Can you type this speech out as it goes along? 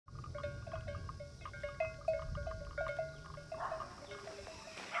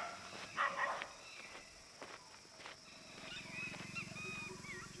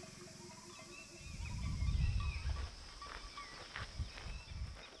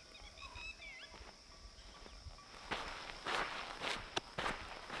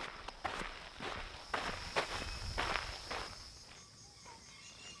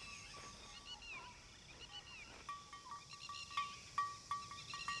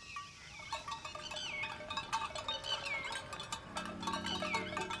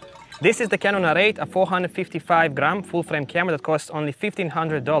This is the Canon R8, a 455-gram full-frame camera that costs only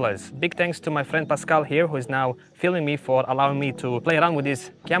 $1,500. Big thanks to my friend Pascal here, who is now filming me, for allowing me to play around with this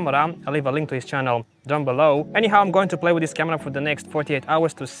camera. I'll leave a link to his channel down below. Anyhow, I'm going to play with this camera for the next 48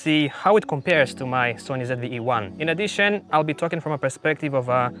 hours to see how it compares to my Sony ZV-E1. In addition, I'll be talking from a perspective of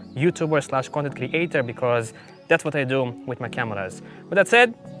a YouTuber slash content creator, because that's what I do with my cameras. With that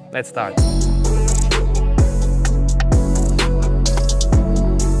said, let's start.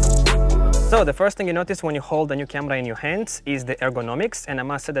 So the first thing you notice when you hold a new camera in your hands is the ergonomics, and I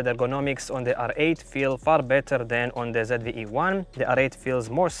must say that the ergonomics on the R8 feel far better than on the ZV-E1. The R8 feels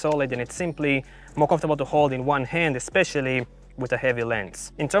more solid and it's simply more comfortable to hold in one hand, especially with a heavy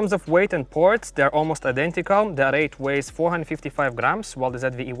lens. In terms of weight and ports, they're almost identical. The R8 weighs 455 grams, while the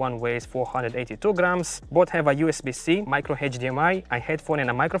ZV-E1 weighs 482 grams. Both have a USB-C, micro HDMI, a headphone and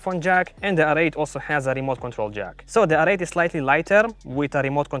a microphone jack, and the R8 also has a remote control jack. So the R8 is slightly lighter with a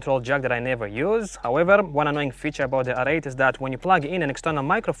remote control jack that I never use. However, one annoying feature about the R8 is that when you plug in an external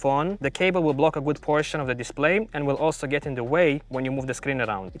microphone, the cable will block a good portion of the display and will also get in the way when you move the screen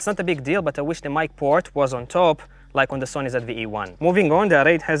around. It's not a big deal, but I wish the mic port was on top, like on the Sony ZV-E1. Moving on, the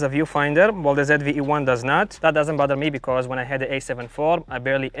R8 has a viewfinder, while the ZV-E1 does not. That doesn't bother me because when I had the A7 IV, I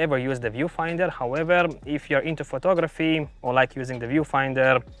barely ever used the viewfinder. However, if you're into photography or like using the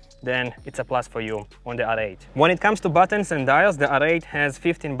viewfinder, then it's a plus for you on the R8. When it comes to buttons and dials, the R8 has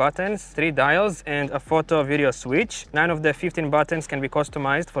 15 buttons, 3 dials, and a photo video switch. 9 of the 15 buttons can be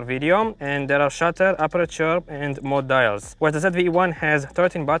customized for video, and there are shutter, aperture, and mode dials. Whereas the ZV-E1 has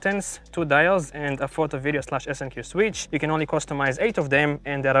 13 buttons, 2 dials, and a photo video / SNQ switch. You can only customize 8 of them,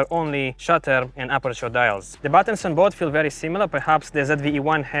 and there are only shutter and aperture dials. The buttons on both feel very similar. Perhaps the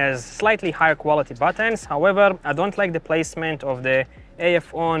ZV-E1 has slightly higher quality buttons. However, I don't like the placement of the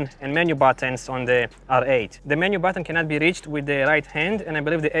AF on and menu buttons on the R8. The menu button cannot be reached with the right hand, and I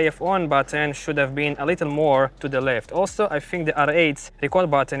believe the AF on button should have been a little more to the left. Also, I think the R8's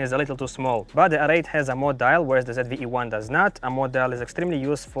record button is a little too small. But the R8 has a mode dial, whereas the ZV-E1 does not. A mode dial is extremely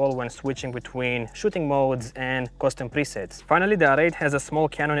useful when switching between shooting modes and custom presets. Finally, the R8 has a small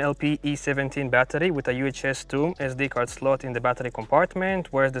Canon LP-E17 battery with a UHS 2 SD card slot in the battery compartment,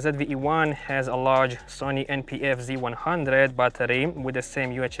 whereas the ZV-E1 has a large Sony NP-F-Z100 battery with the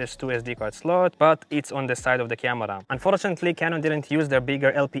same UHS 2 SD card slot, but it's on the side of the camera. Unfortunately, Canon didn't use their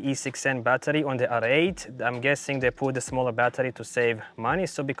bigger LPE6N battery on the R8. I'm guessing they put the smaller battery to save money,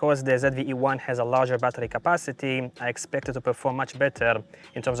 so because the ZV-E1 has a larger battery capacity, I expect it to perform much better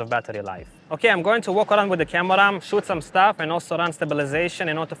in terms of battery life. Okay, I'm going to walk around with the camera, shoot some stuff, and also run stabilization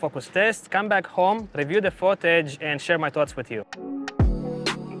and autofocus tests, come back home, review the footage, and share my thoughts with you.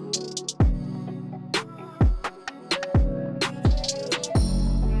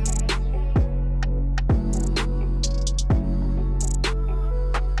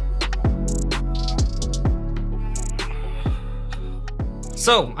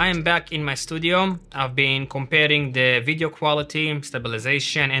 So, I am back in my studio. I've been comparing the video quality,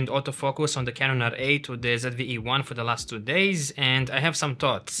 stabilization, and autofocus on the Canon R8 to the ZV-E1 for the last 2 days, and I have some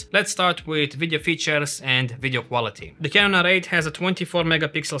thoughts. Let's start with video features and video quality. The Canon R8 has a 24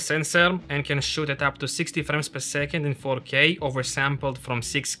 megapixel sensor and can shoot at up to 60 frames per second in 4K oversampled from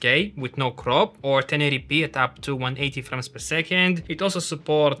 6K with no crop, or 1080p at up to 180 frames per second. It also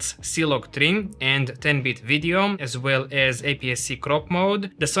supports C-Log trim and 10-bit video, as well as APS-C crop mode.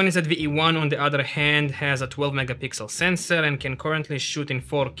 The Sony ZV-E1, on the other hand, has a 12 megapixel sensor and can currently shoot in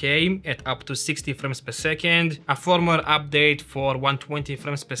 4K at up to 60 frames per second. A firmware update for 120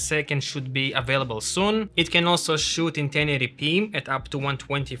 frames per second should be available soon. It can also shoot in 1080p at up to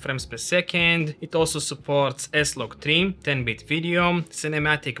 120 frames per second. It also supports S-Log trim, 10-bit video,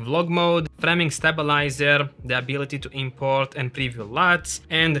 cinematic vlog mode, framing stabilizer, the ability to import and preview LUTs,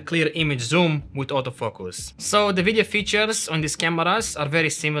 and clear image zoom with autofocus. So the video features on these cameras are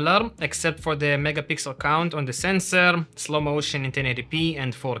very similar, except for the megapixel count on the sensor, slow motion in 1080p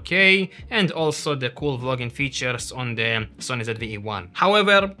and 4K, and also the cool vlogging features on the Sony ZV-E1.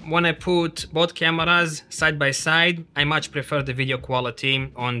 However, when I put both cameras side by side, I much prefer the video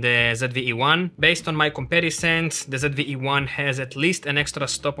quality on the ZV-E1. Based on my comparisons, the ZV-E1 has at least an extra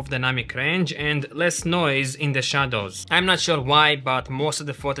stop of dynamic range and less noise in the shadows. I'm not sure why, but most of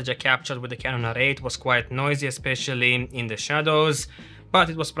the footage I captured with the Canon R8 was quite noisy, especially in the shadows. But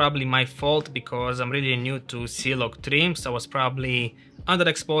it was probably my fault because I'm really new to C-Log trim, so I was probably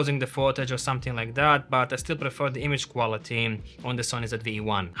underexposing the footage or something like that, but I still prefer the image quality on the Sony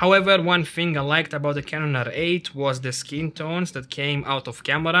ZV-E1. However, one thing I liked about the Canon R8 was the skin tones that came out of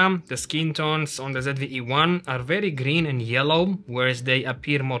camera. The skin tones on the ZV-E1 are very green and yellow, whereas they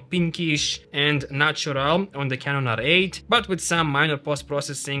appear more pinkish and natural on the Canon R8, but with some minor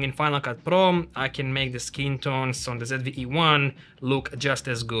post-processing in Final Cut Pro, I can make the skin tones on the ZV-E1 look just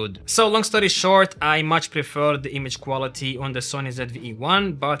as good. So long story short, I much prefer the image quality on the Sony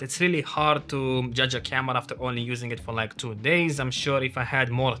ZV-E1, but it's really hard to judge a camera after only using it for like 2 days. I'm sure if I had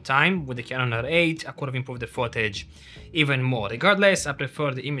more time with the Canon R8, I could have improved the footage even more. Regardless, I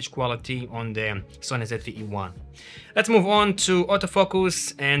prefer the image quality on the Sony ZV-E1. Let's move on to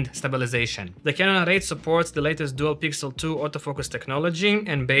autofocus and stabilization. The Canon R8 supports the latest dual pixel 2 autofocus technology,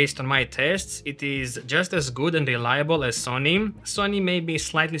 and based on my tests, it is just as good and reliable as Sony. Sony may be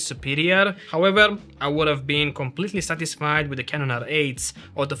slightly superior, however, I would have been completely satisfied with the Canon R8's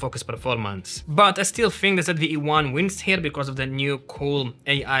autofocus performance. But I still think the ZV-E1 wins here because of the new cool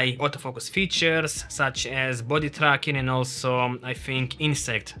AI autofocus features, such as body tracking and also, I think,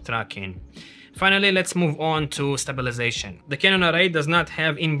 insect tracking. Finally, let's move on to stabilization. The Canon R8 does not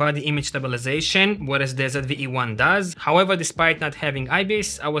have in-body image stabilization, whereas the ZV-E1 does. However, despite not having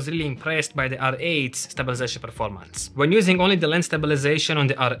IBIS, I was really impressed by the R8's stabilization performance. When using only the lens stabilization on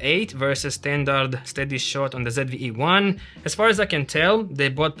the R8 versus standard steady shot on the ZV-E1, as far as I can tell, they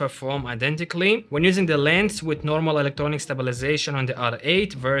both perform identically. When using the lens with normal electronic stabilization on the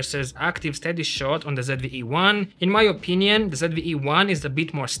R8 versus active steady shot on the ZV-E1, in my opinion, the ZV-E1 is a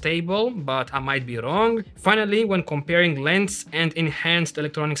bit more stable, but I might be wrong. Finally, when comparing lens and enhanced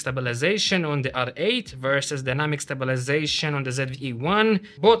electronic stabilization on the R8 versus dynamic stabilization on the ZV-E1,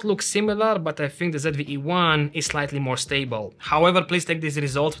 both look similar, but I think the ZV-E1 is slightly more stable. However, please take these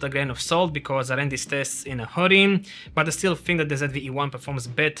results with a grain of salt because I ran these tests in a hurry, but I still think that the ZV-E1 performs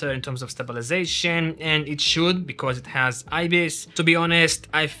better in terms of stabilization, and it should because it has IBIS. To be honest,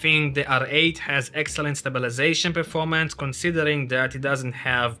 I think the R8 has excellent stabilization performance considering that it doesn't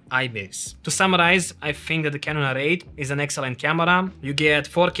have IBIS. To summarize, I think that the Canon R8 is an excellent camera. You get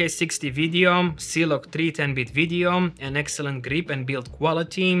 4K 60 video, C-Log 3 10-bit video, an excellent grip and build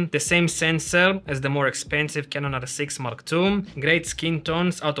quality, the same sensor as the more expensive Canon R6 Mark II, great skin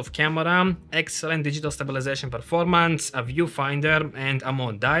tones out of camera, excellent digital stabilization performance, a viewfinder and a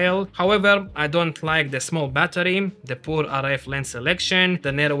mode dial. However, I don't like the small battery, the poor RF lens selection,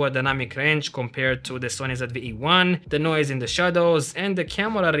 the narrower dynamic range compared to the Sony ZV-E1, the noise in the shadows, and the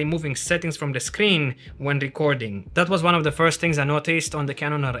camera removing settings from the screen when recording. That was one of the first things I noticed on the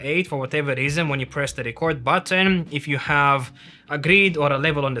Canon R8 for whatever reason. When you press the record button, if you have a grid or a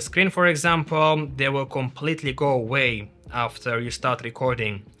level on the screen, for example, they will completely go away after you start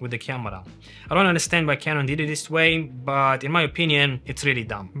recording with the camera. I don't understand why Canon did it this way, but in my opinion, it's really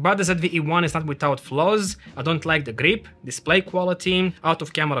dumb. But the ZV-E1 is not without flaws. I don't like the grip, display quality, out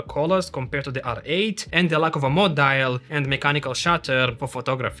of camera colors compared to the R8, and the lack of a mode dial and mechanical shutter for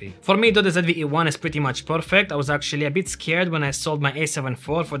photography. For me though, the ZV-E1 is pretty much perfect. I was actually a bit scared when I sold my A7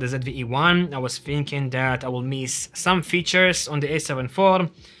 IV for the ZV-E1. I was thinking that I will miss some features on the A7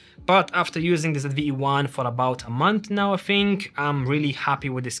 IV. But after using the ZV-E1 for about a month now, I think I'm really happy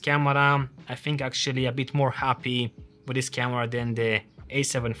with this camera. I think actually a bit more happy with this camera than the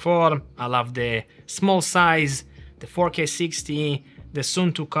A7 IV. I love the small size, the 4K 60, the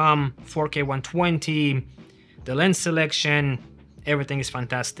soon to come 4K 120, the lens selection. Everything is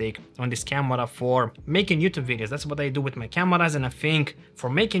fantastic on this camera for making YouTube videos. That's what I do with my cameras, and I think for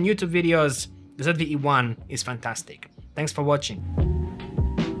making YouTube videos, the ZV-E1 is fantastic. Thanks for watching.